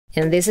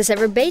And this is a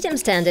Verbatim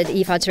stand at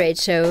IFA trade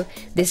show.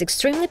 This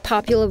extremely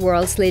popular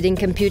world's leading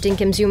computing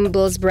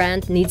consumables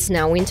brand needs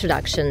no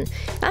introduction.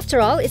 After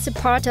all, it's a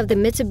part of the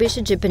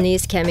Mitsubishi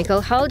Japanese Chemical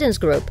Holdings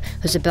Group,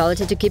 whose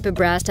ability to keep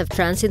abreast of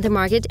trends in the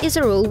market is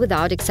a rule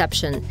without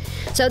exception.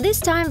 So this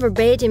time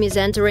Verbatim is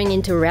entering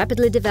into a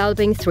rapidly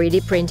developing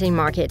 3D printing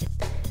market.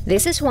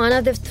 This is one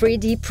of the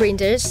 3D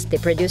printers the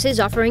producer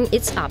is offering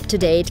its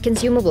up-to-date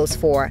consumables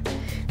for.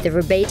 The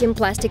Verbatim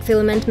plastic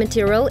filament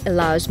material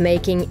allows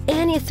making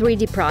any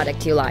 3D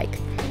product you like.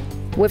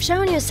 We've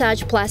shown you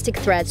such plastic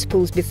thread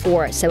spools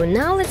before, so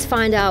now let's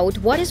find out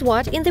what is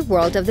what in the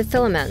world of the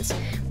filaments.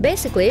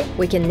 Basically,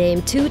 we can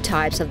name two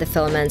types of the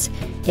filaments,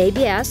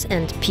 ABS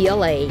and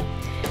PLA.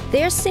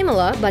 They are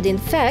similar, but in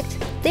fact,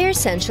 they are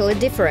essentially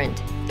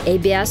different.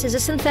 ABS is a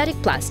synthetic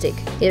plastic.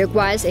 It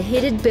requires a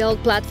heated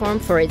build platform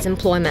for its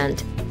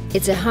employment.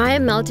 It's a high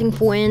melting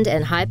point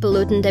and high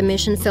pollutant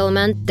emission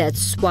filament,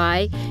 that's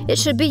why it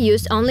should be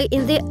used only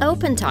in the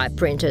open-type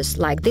printers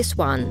like this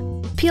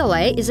one.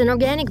 PLA is an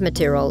organic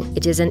material.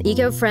 It is an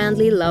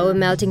eco-friendly, low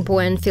melting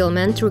point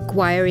filament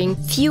requiring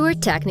fewer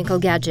technical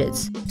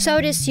gadgets. So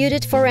it is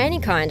suited for any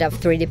kind of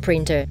 3D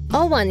printer.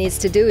 All one needs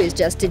to do is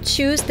just to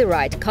choose the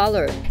right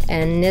color.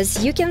 And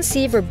as you can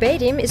see,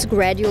 Verbatim is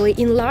gradually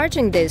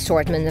enlarging the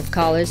assortment of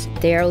colors.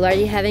 They are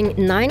already having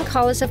 9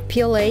 colors of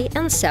PLA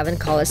and 7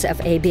 colors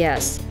of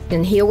ABS.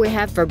 And here we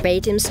have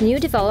Verbatim's new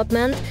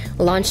development,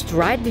 launched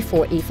right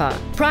before IFA.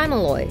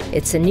 PRIMALLOY.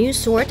 It's a new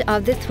sort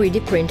of the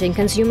 3D printing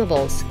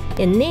consumables.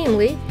 And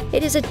namely,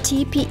 it is a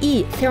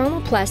TPE,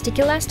 thermoplastic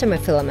elastomer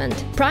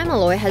filament.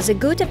 PRIMALLOY has a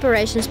good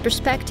operations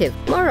perspective.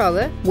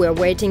 Moreover, we're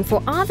waiting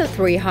for other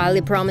 3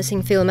 highly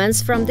promising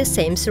filaments from the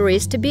same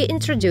series to be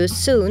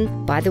introduced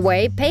soon. By the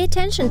way, pay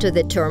attention to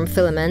the term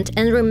filament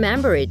and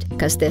remember it,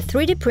 because the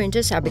 3D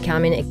printers are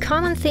becoming a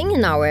common thing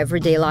in our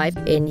everyday life,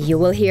 and you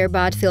will hear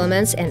about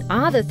filaments and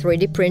other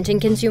 3D printing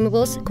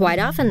consumables quite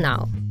often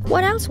now.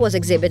 What else was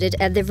exhibited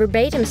at the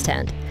Verbatim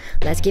stand?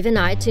 Let's give an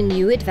eye to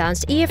new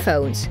advanced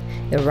earphones.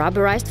 A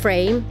rubberized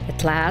frame,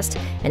 at last,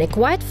 and a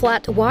quite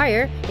flat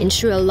wire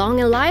ensure a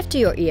longer life to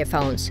your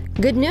earphones.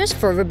 Good news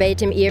for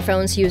Verbatim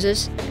earphones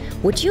users.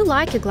 Would you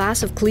like a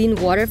glass of clean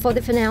water for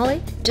the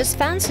finale? Just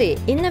fancy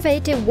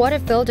innovative water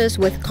filters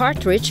with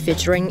cartridge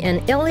featuring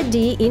an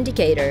LED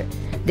indicator.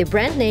 The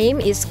brand name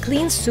is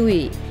Clean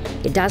Sui.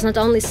 It does not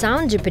only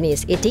sound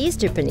Japanese, it is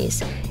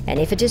Japanese. And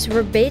if it is a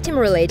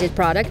Verbatim-related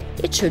product,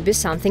 it should be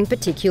something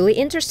particularly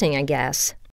interesting, I guess.